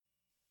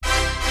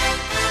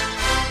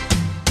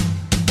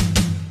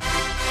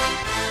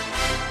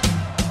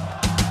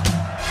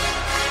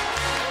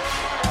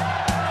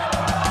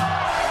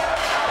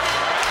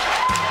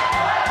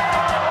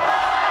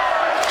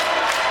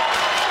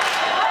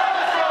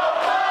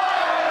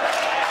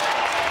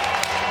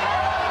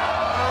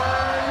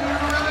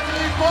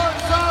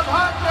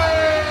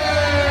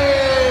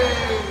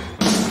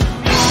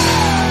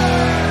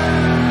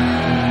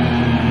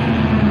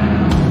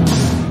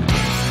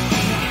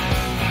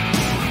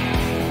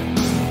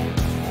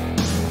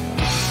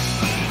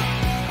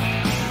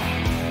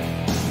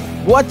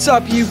What's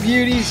up, you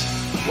beauties?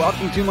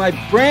 Welcome to my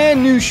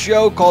brand new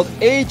show called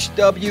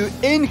HW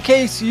In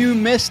Case You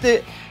Missed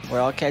It, where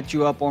I'll catch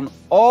you up on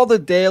all the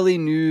daily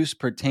news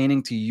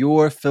pertaining to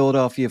your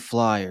Philadelphia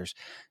Flyers,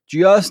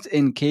 just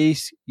in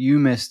case you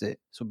missed it.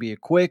 This will be a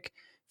quick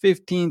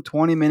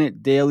 15-20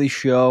 minute daily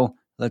show.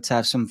 Let's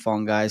have some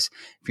fun, guys.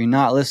 If you're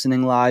not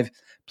listening live,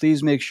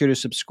 please make sure to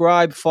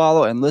subscribe,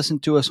 follow, and listen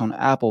to us on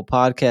Apple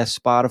Podcasts,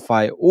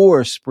 Spotify,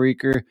 or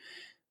Spreaker.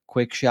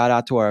 Quick shout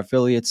out to our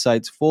affiliate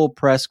sites,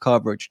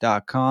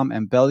 fullpresscoverage.com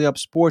and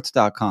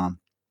bellyupsports.com.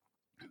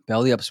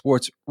 Belly Up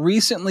Sports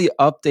recently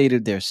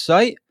updated their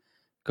site.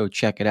 Go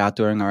check it out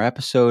during our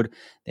episode.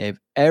 They have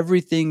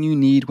everything you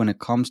need when it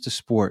comes to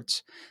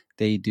sports.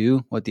 They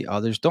do what the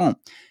others don't.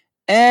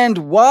 And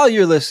while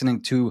you're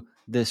listening to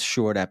this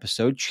short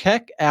episode,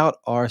 check out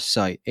our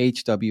site,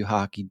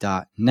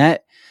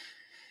 hwhockey.net.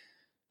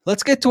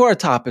 Let's get to our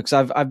topics.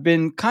 I've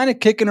been kind of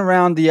kicking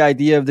around the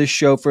idea of this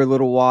show for a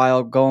little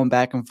while, going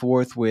back and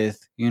forth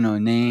with,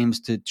 names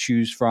to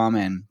choose from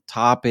and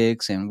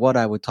topics and what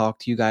I would talk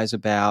to you guys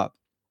about.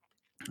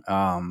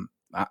 And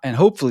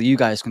hopefully you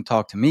guys can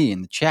talk to me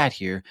in the chat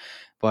here.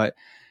 But,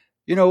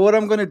 what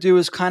I'm going to do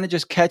is kind of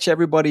just catch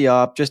everybody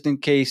up just in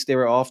case they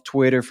were off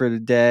Twitter for the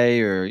day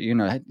or,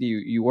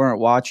 you weren't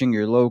watching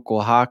your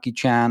local hockey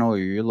channel or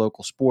your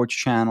local sports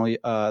channel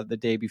the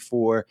day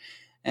before.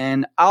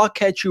 And I'll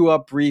catch you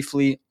up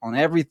briefly on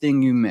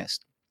everything you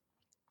missed.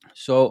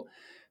 So,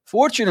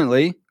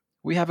 fortunately,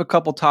 we have a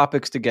couple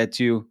topics to get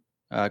to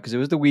because it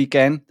was the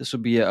weekend. This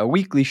will be a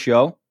weekly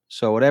show.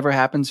 So, whatever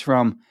happens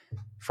from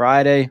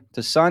Friday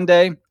to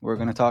Sunday, we're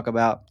going to talk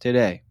about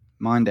today,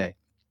 Monday.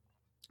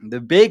 The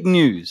big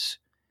news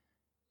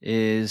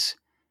is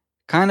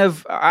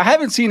I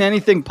haven't seen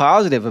anything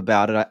positive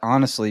about it,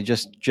 honestly,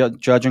 just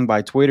judging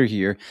by Twitter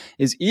here,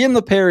 is Ian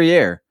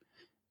LaPerriere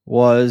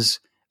was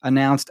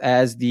announced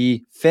as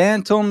the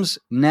Phantoms'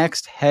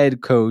 next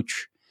head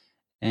coach,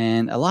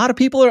 and a lot of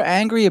people are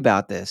angry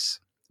about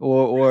this,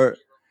 or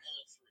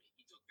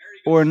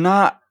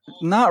not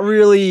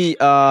really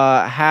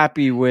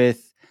happy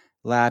with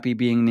Lappy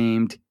being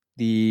named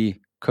the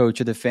coach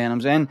of the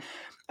Phantoms. And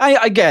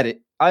I get it.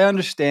 I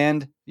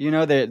understand.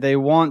 They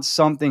want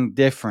something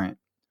different,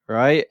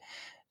 right?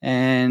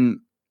 And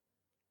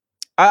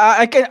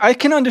I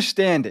can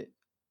understand it.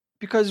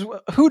 Because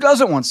who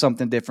doesn't want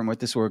something different with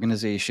this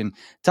organization?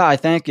 Ty,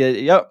 thank you.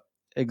 Yep,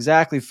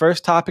 exactly.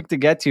 First topic to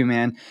get to,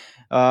 man.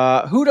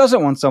 Who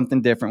doesn't want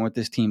something different with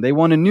this team? They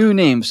want a new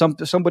name,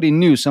 somebody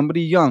new,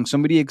 somebody young,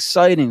 somebody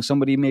exciting,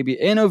 somebody maybe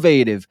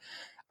innovative.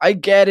 I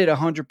get it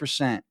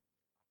 100%.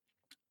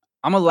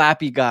 I'm a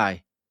Lappy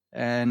guy,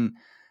 and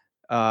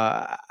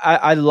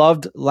I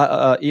loved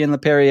Ian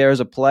LaPerriere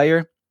as a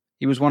player.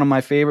 He was one of my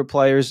favorite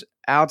players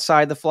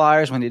outside the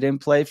Flyers when he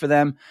didn't play for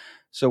them.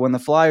 So when the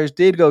Flyers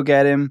did go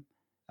get him,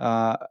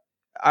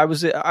 I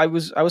was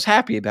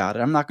happy about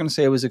it. I'm not going to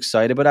say I was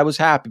excited, but I was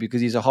happy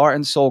because he's a heart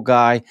and soul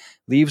guy,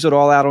 leaves it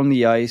all out on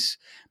the ice.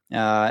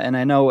 And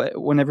I know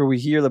whenever we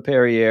hear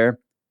LaPerriere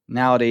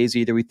nowadays,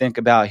 either we think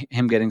about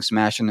him getting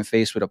smashed in the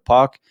face with a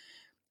puck,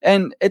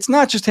 and it's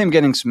not just him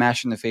getting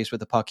smashed in the face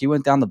with a puck. He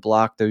went down to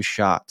block those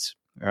shots,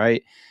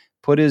 right?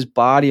 Put his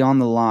body on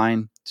the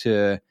line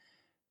to,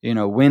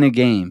 win a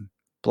game,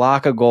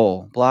 block a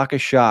goal, block a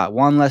shot,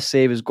 one less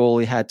save his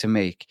goalie had to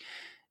make.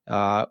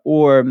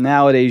 Or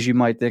nowadays you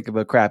might think of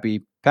a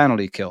crappy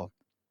penalty kill.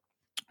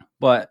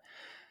 But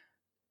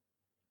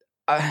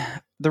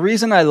the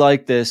reason I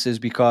like this is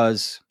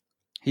because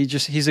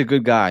he's a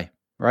good guy,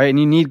 right? And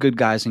you need good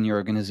guys in your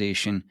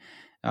organization.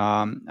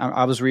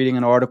 I was reading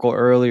an article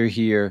earlier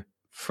here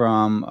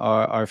from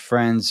our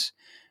friends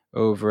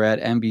over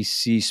at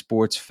NBC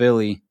Sports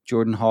Philly.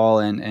 Jordan Hall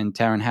and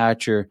Taryn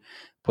Hatcher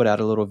put out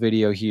a little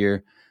video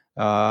here.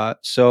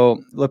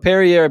 So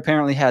LaPerriere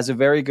apparently has a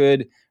very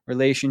good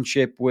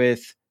relationship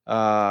with,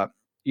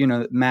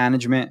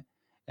 management,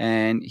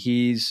 and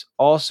he's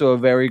also a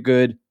very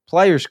good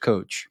players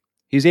coach.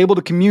 He's able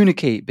to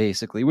communicate,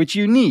 basically, which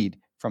you need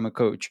from a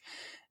coach.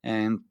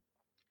 And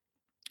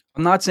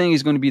I'm not saying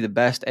he's going to be the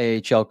best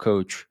AHL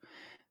coach,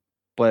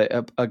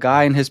 but a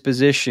guy in his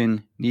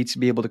position needs to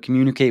be able to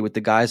communicate with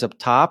the guys up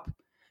top,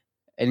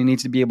 and he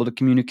needs to be able to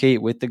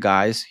communicate with the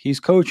guys he's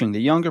coaching, the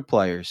younger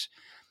players.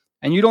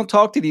 And you don't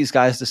talk to these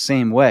guys the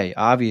same way,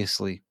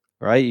 obviously,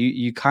 right?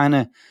 You kind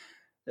of,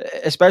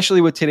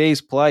 especially with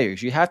today's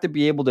players, you have to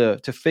be able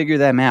to figure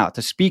them out,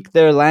 to speak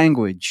their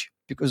language,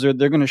 because they're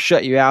going to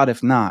shut you out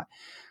if not.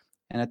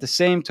 And at the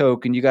same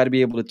token, you got to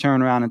be able to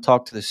turn around and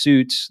talk to the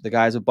suits, the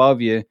guys above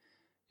you,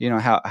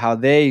 how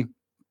they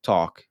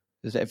talk,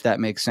 if that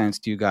makes sense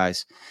to you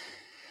guys.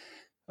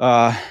 We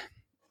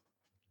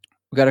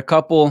got a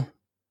couple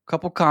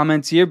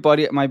comments here.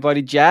 My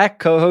buddy Jack,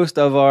 co-host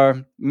of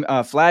our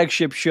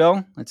flagship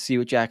show. Let's see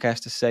what Jack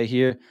has to say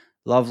here.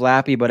 Love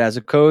Lappy, but as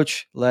a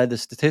coach, led the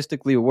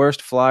statistically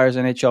worst Flyers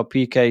NHL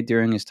PK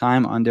during his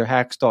time under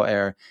Hackstall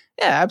era.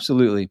 Yeah,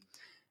 absolutely.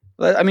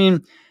 I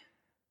mean,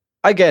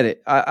 I get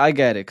it. I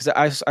get it because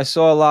I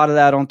saw a lot of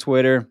that on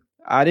Twitter.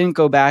 I didn't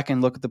go back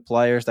and look at the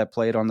players that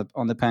played on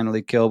the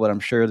penalty kill, but I'm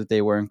sure that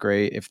they weren't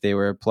great if they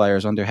were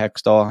players under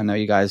Hextall.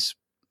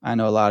 I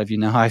know a lot of you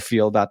know how I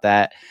feel about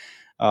that.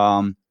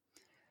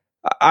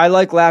 I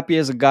like Lappy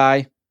as a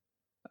guy,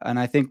 and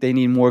I think they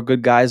need more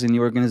good guys in the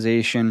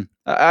organization.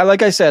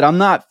 Like I said, I'm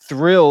not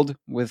thrilled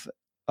with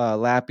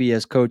Lappy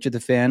as coach of the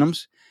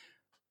Phantoms,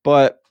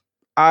 but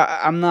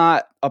I'm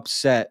not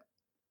upset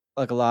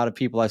like a lot of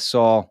people I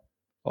saw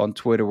on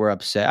Twitter were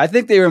upset. I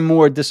think they were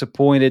more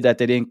disappointed that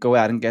they didn't go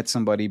out and get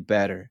somebody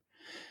better,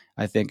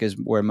 I think is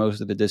where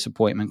most of the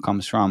disappointment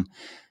comes from.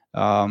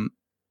 I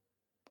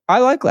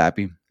like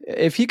Lappy.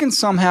 If he can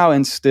somehow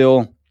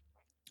instill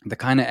the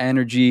kind of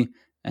energy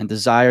and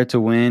desire to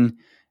win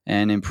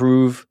and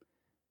improve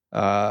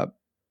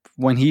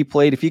when he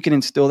played, if he can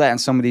instill that in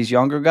some of these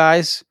younger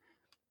guys,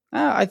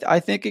 I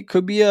think it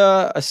could be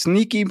a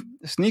sneaky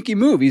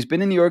move. He's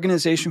been in the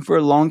organization for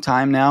a long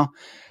time now.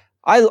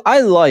 I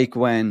like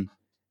when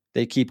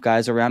they keep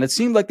guys around. It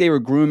seemed like they were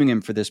grooming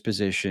him for this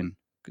position.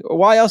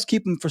 Why else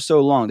keep him for so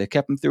long? They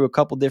kept him through a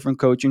couple different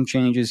coaching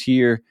changes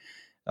here.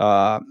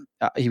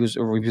 He was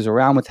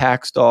around with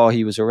Hackstall.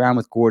 He was around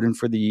with Gordon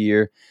for the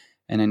year.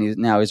 And then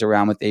now he's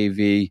around with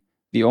AV,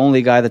 the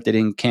only guy that they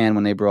didn't can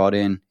when they brought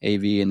in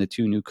AV and the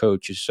two new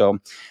coaches. So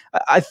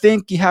I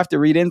think you have to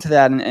read into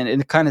that, and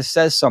it kind of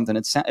says something.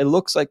 It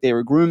looks like they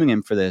were grooming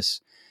him for this.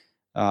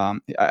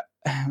 Let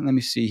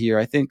me see here.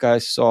 I think I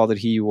saw that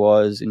he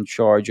was in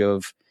charge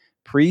of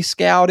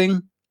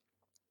pre-scouting.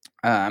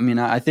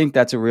 I think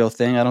that's a real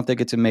thing. I don't think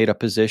it's a made-up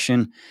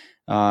position.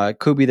 It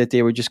could be that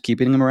they were just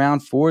keeping him around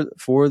for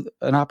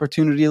an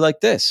opportunity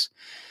like this.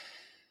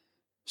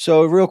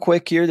 So real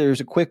quick here, there's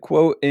a quick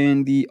quote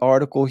in the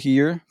article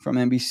here from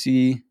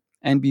NBC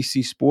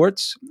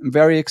Sports. I'm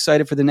very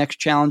excited for the next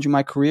challenge in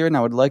my career, and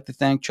I would like to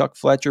thank Chuck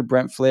Fletcher,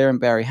 Brent Flair, and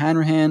Barry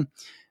Hanrahan,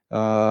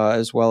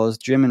 as well as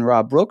Jim and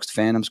Rob Brooks,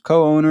 Phantoms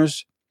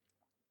co-owners.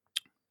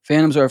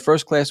 Phantoms are a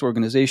first-class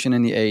organization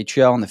in the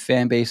AHL, and the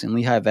fan base in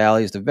Lehigh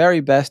Valley is the very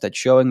best at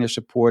showing their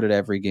support at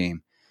every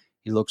game.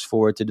 He looks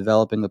forward to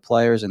developing the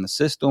players and the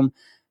system,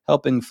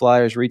 helping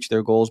Flyers reach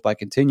their goals by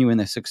continuing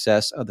the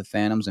success of the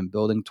Phantoms and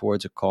building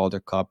towards a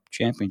Calder Cup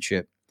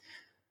championship.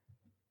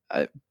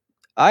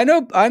 I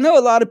know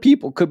a lot of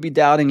people could be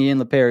doubting Ian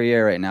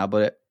LaPerriere right now,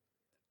 but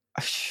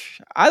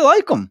I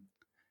like him.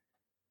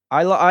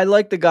 I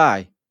like the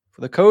guy.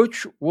 For the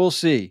coach, we'll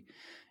see.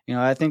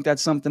 I think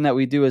that's something that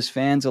we do as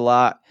fans a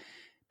lot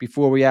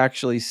before we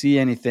actually see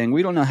anything.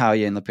 We don't know how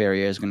Ian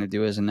LaPerriere is going to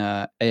do as an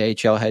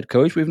AHL head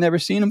coach. We've never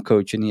seen him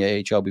coach in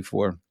the AHL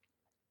before.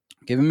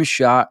 Give him a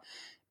shot.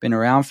 Been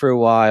around for a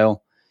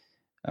while,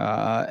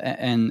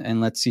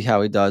 and let's see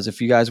how he does. If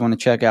you guys want to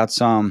check out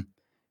some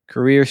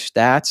career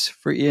stats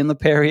for Ian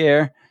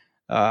LaPerriere,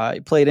 he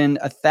played in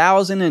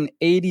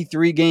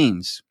 1,083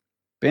 games.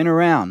 Been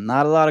around.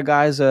 Not a lot of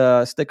guys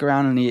stick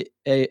around in the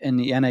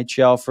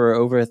NHL for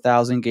over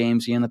 1,000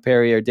 games. Ian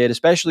LaPerriere did,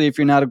 especially if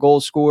you're not a goal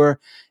scorer,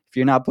 if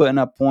you're not putting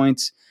up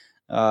points.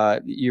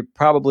 You're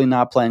probably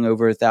not playing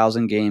over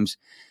 1,000 games.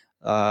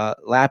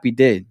 Lappy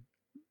did.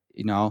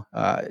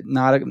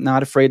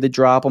 Not afraid to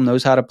drop him,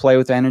 knows how to play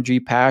with energy,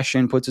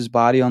 passion, puts his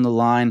body on the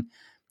line.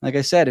 Like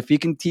I said, if he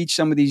can teach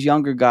some of these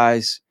younger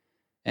guys,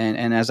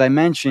 and as I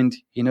mentioned,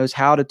 he knows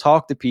how to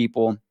talk to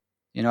people.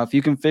 If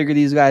you can figure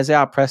these guys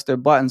out, press their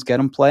buttons, get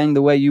them playing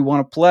the way you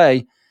want to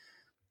play,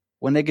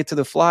 when they get to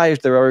the Flyers,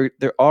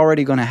 they're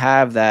already going to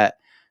have that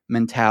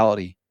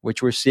mentality,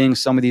 which we're seeing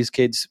some of these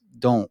kids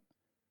don't,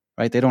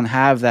 right? They don't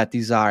have that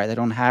desire. They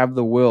don't have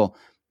the will.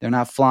 They're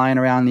not flying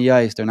around the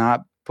ice. They're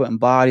not putting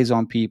bodies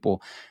on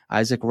people.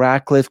 Isaac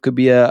Ratcliffe could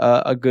be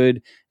a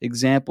good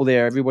example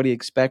there. Everybody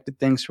expected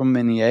things from him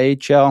in the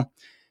AHL.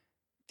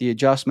 The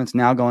adjustment's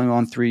now going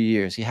on 3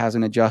 years. He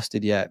hasn't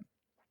adjusted yet.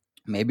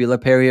 Maybe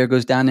LaPerriere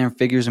goes down there and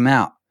figures him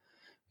out.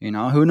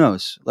 Who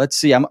knows? Let's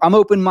see. I'm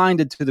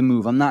open-minded to the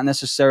move. I'm not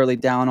necessarily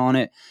down on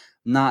it.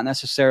 I'm not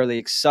necessarily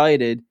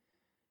excited.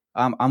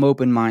 I'm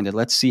open-minded.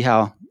 Let's see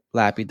how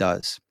Lappy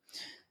does.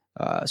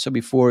 So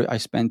before I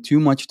spend too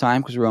much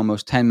time, because we're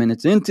almost 10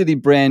 minutes into the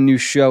brand new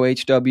show,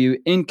 HW,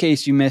 in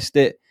case you missed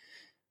it,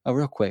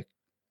 real quick,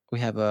 we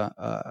have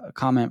a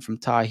comment from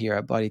Ty here,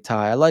 our buddy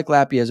Ty. I like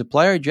Lappy as a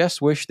player.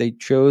 Just wish they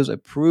chose a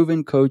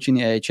proven coach in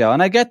the AHL.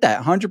 And I get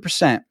that,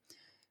 100%.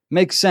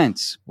 Makes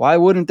sense. Why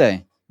wouldn't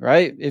they,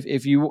 right?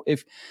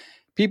 If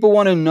people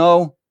want to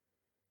know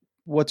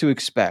what to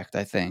expect,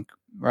 I think,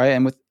 right?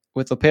 And with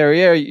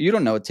LaPerriere, you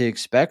don't know what to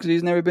expect because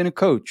he's never been a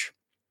coach.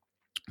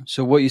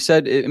 So what you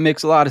said, it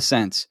makes a lot of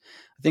sense.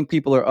 I think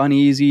people are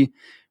uneasy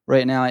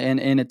right now, and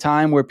in a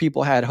time where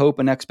people had hope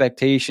and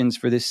expectations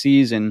for this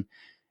season,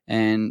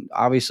 and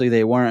obviously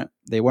they weren't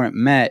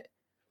met.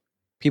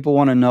 People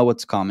want to know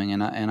what's coming,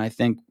 and I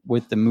think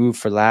with the move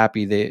for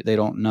Lappy, they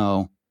don't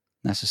know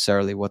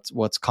necessarily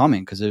what's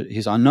coming because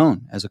he's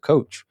unknown as a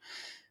coach.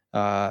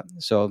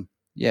 So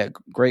yeah,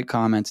 great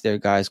comments there,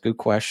 guys. Good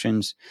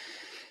questions.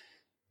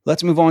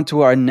 Let's move on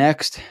to our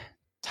next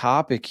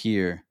topic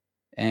here.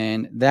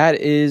 And that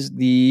is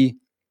the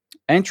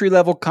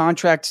entry-level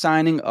contract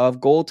signing of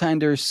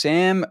goaltender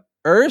Sam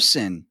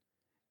Ersson.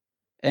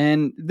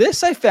 And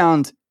this I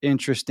found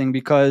interesting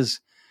because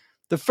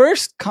the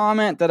first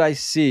comment that I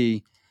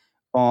see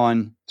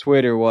on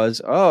Twitter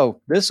was,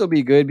 "Oh, this will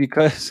be good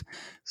because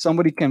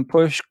somebody can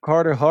push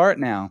Carter Hart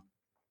now."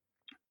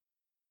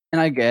 And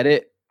I get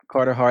it.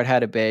 Carter Hart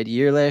had a bad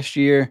year last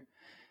year,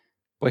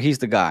 but he's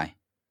the guy.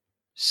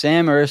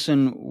 Sam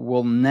Ersson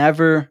will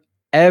never,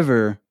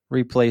 ever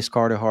replace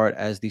Carter Hart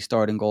as the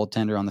starting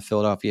goaltender on the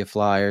Philadelphia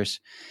Flyers.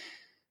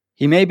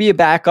 He may be a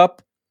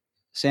backup.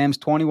 Sam's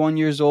 21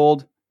 years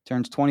old,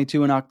 turns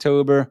 22 in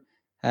October,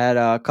 had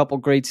a couple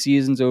great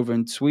seasons over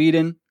in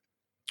Sweden.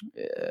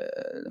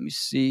 Let me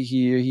see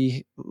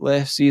here.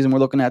 Last season, we're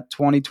looking at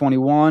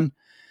 2021.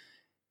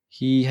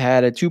 He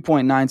had a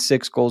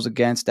 2.96 goals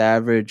against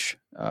average,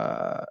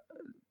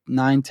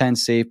 910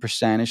 save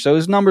percentage. So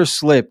his numbers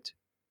slipped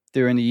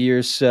during the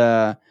years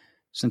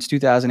since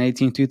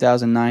 2018,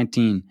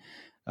 2019.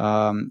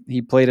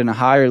 He played in a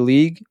higher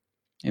league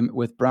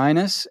with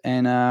Brynäs,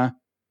 and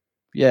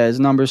his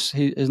numbers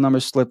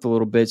slipped a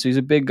little bit. So he's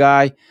a big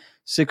guy,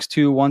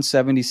 6'2",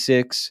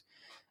 176,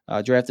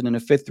 drafted in the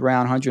 5th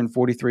round,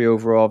 143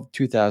 overall,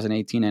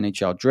 2018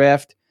 NHL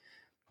draft.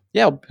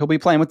 Yeah, he'll be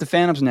playing with the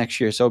Phantoms next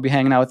year, so he'll be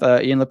hanging out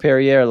with Ian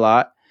LaPerriere a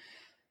lot.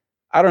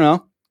 I don't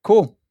know.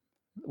 Cool.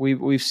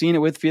 We've seen it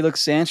with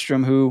Felix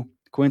Sandstrom, who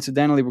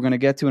coincidentally we're going to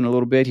get to in a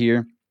little bit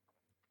here.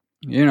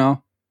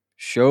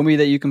 Show me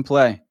that you can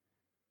play.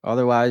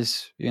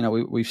 Otherwise,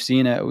 we've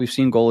seen it. We've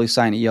seen goalies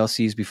sign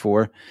ELCs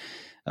before.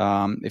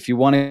 If you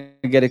want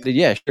to get it,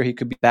 yeah, sure, he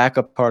could be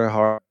backup Carter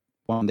Hart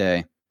one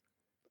day.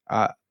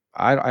 I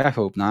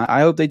hope not.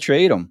 I hope they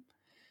trade him.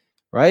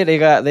 Right?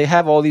 They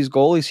have all these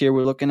goalies here.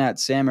 We're looking at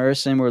Sam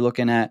Ersson. We're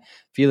looking at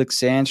Felix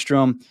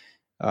Sandstrom,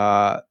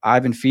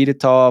 Ivan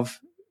Fedotov,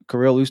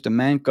 Kirill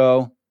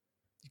Ustimenko.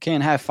 You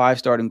can't have 5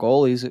 starting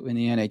goalies in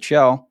the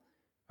NHL,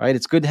 right?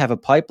 It's good to have a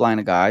pipeline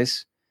of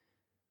guys,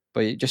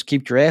 but you just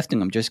keep drafting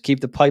them. Just keep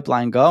the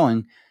pipeline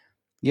going.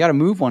 You got to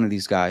move one of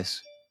these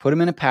guys. Put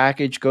them in a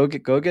package. Go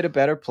get a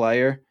better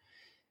player.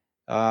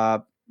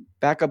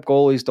 Backup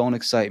goalies don't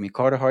excite me.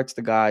 Carter Hart's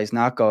the guy. He's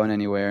not going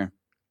anywhere.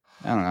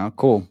 I don't know.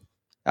 Cool.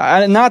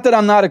 Not that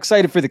I'm not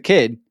excited for the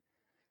kid,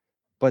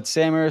 but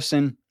Sam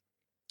Ersson,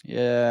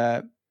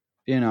 yeah,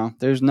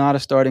 there's not a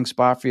starting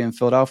spot for you in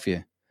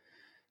Philadelphia.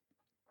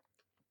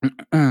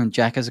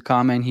 Jack has a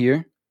comment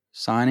here.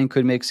 Signing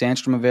could make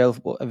Sandstrom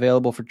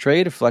available for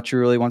trade if Fletcher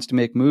really wants to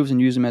make moves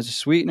and use him as a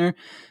sweetener.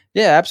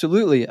 Yeah,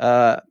 absolutely.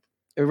 I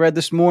read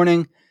this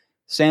morning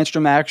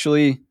Sandstrom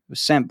actually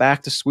was sent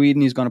back to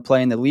Sweden. He's going to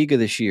play in the Liga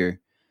this year,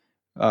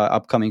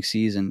 upcoming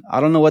season. I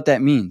don't know what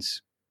that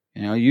means.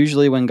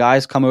 Usually when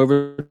guys come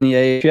over in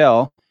the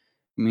AHL,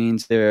 it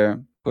means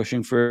they're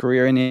pushing for a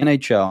career in the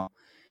NHL.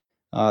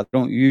 They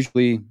don't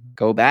usually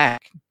go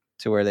back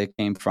to where they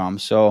came from.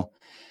 So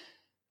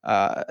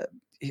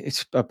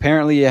it's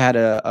apparently it had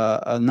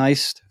a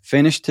nice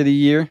finish to the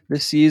year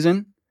this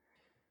season.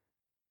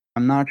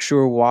 I'm not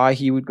sure why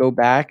he would go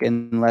back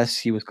unless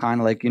he was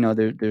kind of like,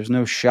 there's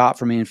no shot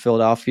for me in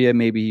Philadelphia.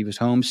 Maybe he was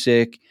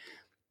homesick.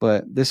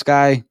 But this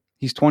guy,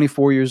 he's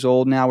 24 years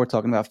old now. We're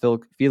talking about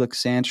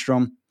Felix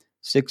Sandstrom,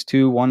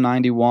 6'2",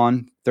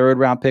 191,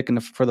 third-round pick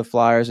for the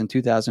Flyers in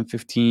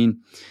 2015.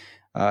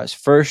 His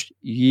first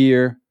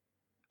year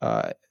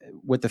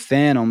with the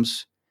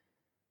Phantoms,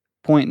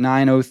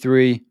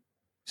 .903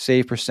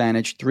 save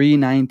percentage,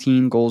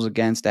 319 goals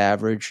against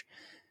average.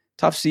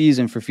 Tough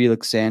season for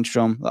Felix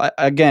Sandstrom.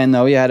 Again,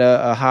 though, he had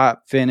a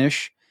hot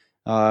finish.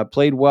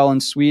 Played well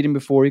in Sweden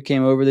before he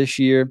came over this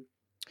year.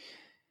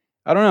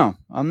 I don't know.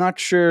 I'm not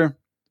sure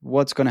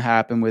what's going to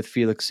happen with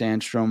Felix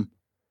Sandstrom.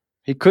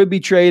 He could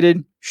be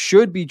traded,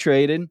 should be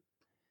traded.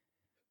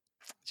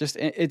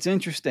 It's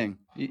interesting.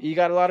 You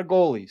got a lot of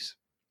goalies.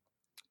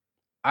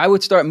 I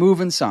would start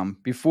moving some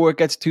before it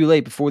gets too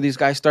late, before these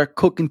guys start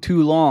cooking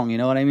too long. You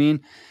know what I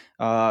mean?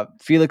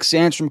 Felix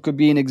Sandstrom could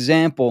be an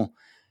example.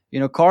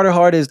 Carter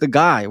Hart is the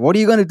guy. What are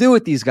you going to do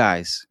with these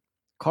guys?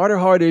 Carter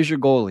Hart is your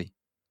goalie.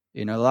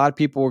 A lot of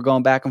people were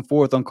going back and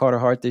forth on Carter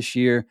Hart this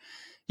year.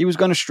 He was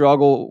going to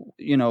struggle.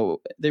 It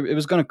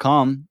was going to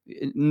come.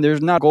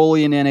 There's not a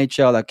goalie in the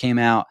NHL that came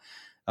out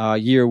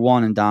year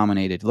one and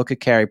dominated. Look at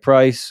Carey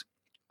Price.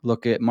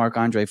 Look at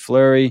Marc-Andre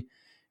Fleury,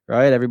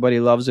 right? Everybody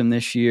loves him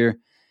this year.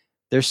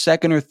 Their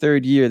second or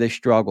third year, they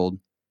struggled.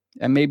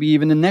 And maybe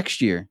even the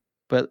next year.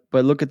 But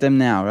look at them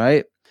now,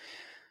 right?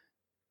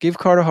 Give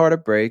Carter Hart a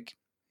break.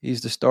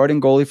 He's the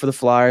starting goalie for the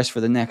Flyers for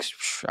the next,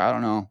 I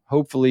don't know,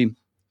 hopefully,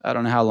 I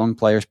don't know how long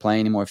players play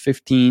anymore,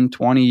 15,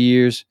 20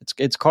 years.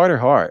 It's Carter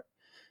Hart.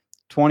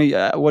 20,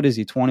 what is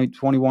he, 20,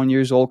 21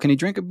 years old? Can he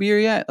drink a beer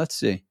yet? Let's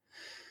see.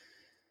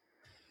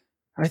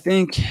 I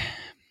think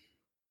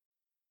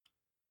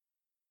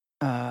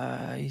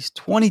he's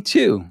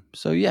 22.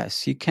 So,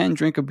 yes, he can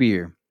drink a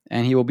beer.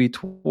 And he will be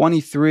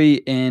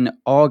 23 in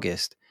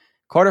August.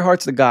 Carter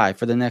Hart's the guy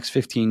for the next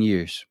 15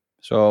 years.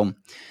 So,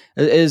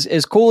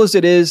 as cool as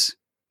it is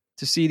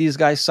to see these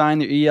guys sign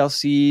their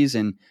ELCs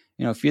and,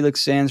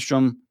 Felix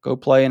Sandstrom go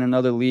play in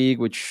another league,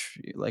 which,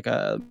 like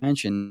I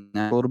mentioned,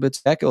 a little bit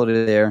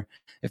speculative there.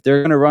 If they're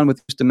going to run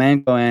with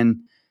Ustimenko and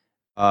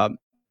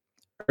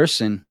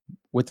Ersson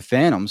with the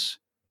Phantoms,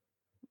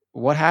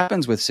 what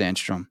happens with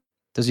Sandstrom?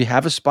 Does he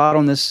have a spot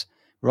on this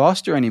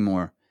roster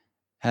anymore?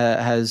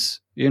 Has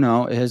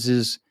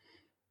his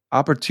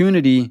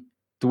opportunity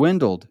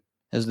dwindled?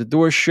 Has the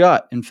door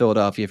shut in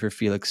Philadelphia for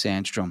Felix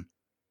Sandstrom?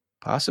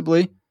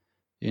 Possibly.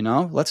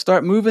 Let's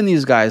start moving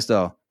these guys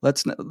though.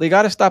 They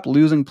got to stop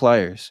losing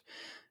players,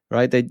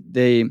 right?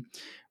 They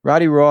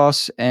Roddy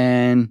Ross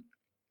and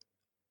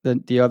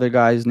the other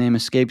guy's name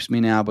escapes me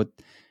now, but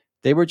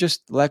they were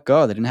just let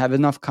go. They didn't have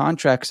enough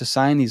contracts to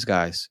sign these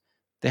guys.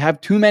 They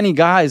have too many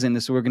guys in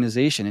this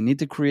organization and need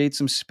to create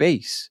some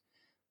space.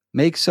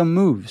 Make some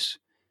moves.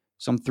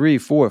 Some 3,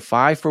 4,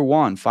 5 for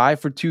 1, 5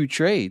 for 2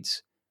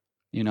 trades.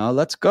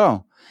 Let's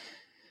go.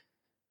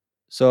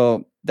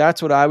 So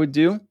that's what I would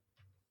do.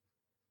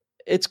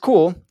 It's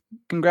cool.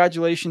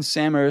 Congratulations,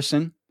 Sam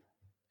Ersson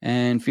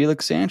and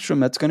Felix Sandstrom.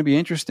 That's going to be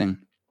interesting.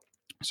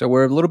 So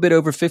we're a little bit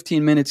over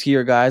 15 minutes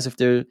here, guys. If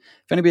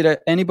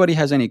anybody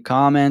has any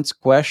comments,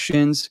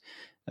 questions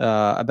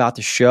about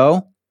the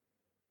show,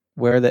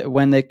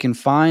 when they can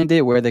find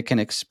it, where they can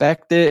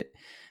expect it,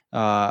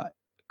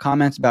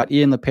 comments about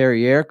Ian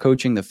LaPerriere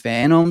coaching the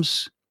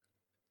Phantoms,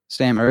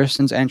 Sam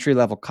Ersson's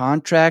entry-level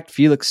contract,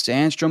 Felix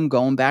Sandstrom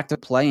going back to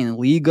play in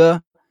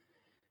Liga.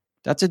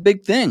 That's a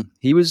big thing.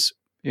 He was,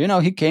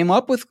 he came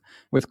up with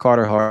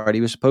Carter Hart.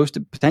 He was supposed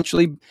to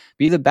potentially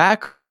be the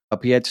backup.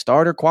 He had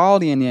starter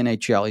quality in the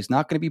NHL. He's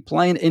not going to be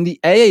playing in the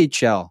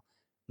AHL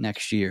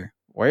next year.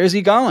 Where is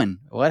he going?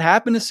 What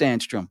happened to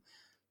Sandstrom?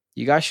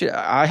 You guys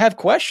I have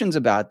questions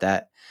about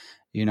that,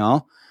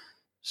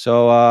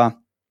 So,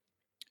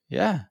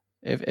 yeah,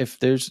 if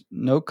there's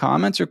no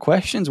comments or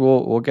questions,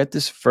 we'll get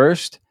this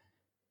first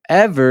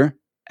ever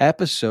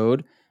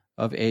episode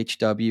of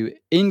HW,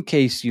 in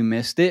case you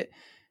missed it,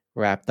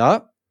 wrapped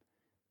up.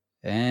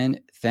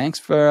 And thanks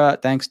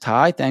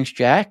Ty, thanks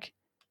Jack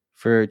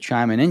for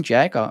chiming in.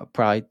 Jack, I'll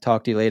probably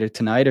talk to you later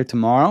tonight or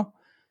tomorrow.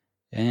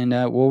 And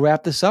we'll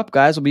wrap this up,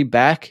 guys. We'll be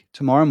back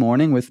tomorrow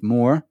morning with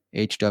more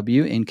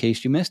HW, in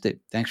case you missed it.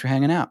 Thanks for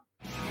hanging out.